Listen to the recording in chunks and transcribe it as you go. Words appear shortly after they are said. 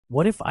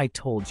What if I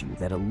told you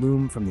that a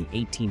loom from the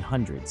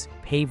 1800s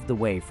paved the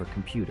way for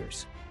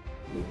computers?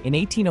 In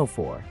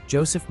 1804,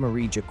 Joseph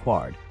Marie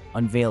Jacquard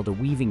unveiled a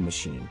weaving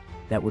machine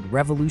that would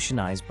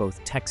revolutionize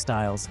both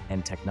textiles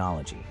and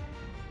technology.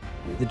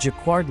 The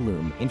Jacquard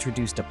Loom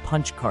introduced a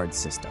punch card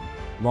system,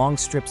 long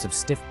strips of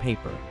stiff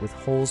paper with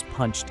holes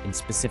punched in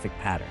specific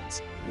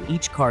patterns.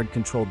 Each card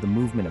controlled the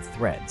movement of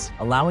threads,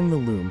 allowing the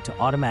loom to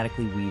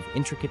automatically weave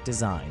intricate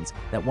designs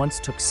that once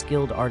took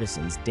skilled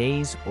artisans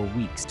days or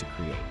weeks to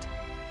create.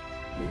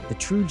 The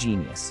true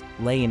genius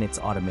lay in its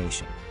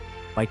automation.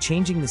 By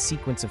changing the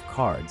sequence of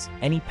cards,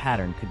 any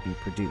pattern could be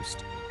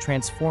produced,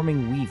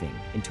 transforming weaving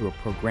into a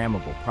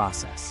programmable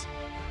process.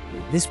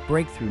 This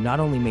breakthrough not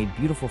only made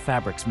beautiful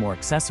fabrics more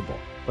accessible,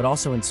 but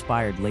also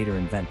inspired later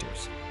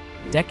inventors.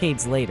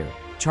 Decades later,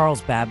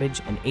 Charles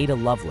Babbage and Ada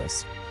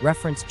Lovelace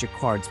referenced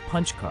Jacquard's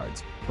punch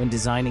cards when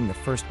designing the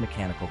first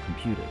mechanical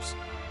computers.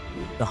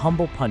 The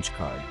humble punch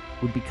card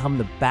would become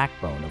the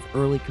backbone of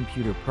early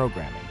computer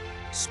programming,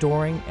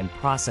 storing and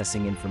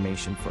processing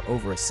information for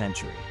over a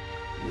century.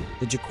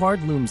 The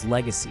Jacquard Loom's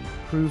legacy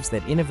proves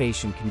that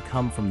innovation can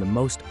come from the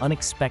most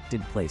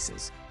unexpected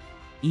places,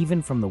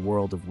 even from the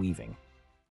world of weaving.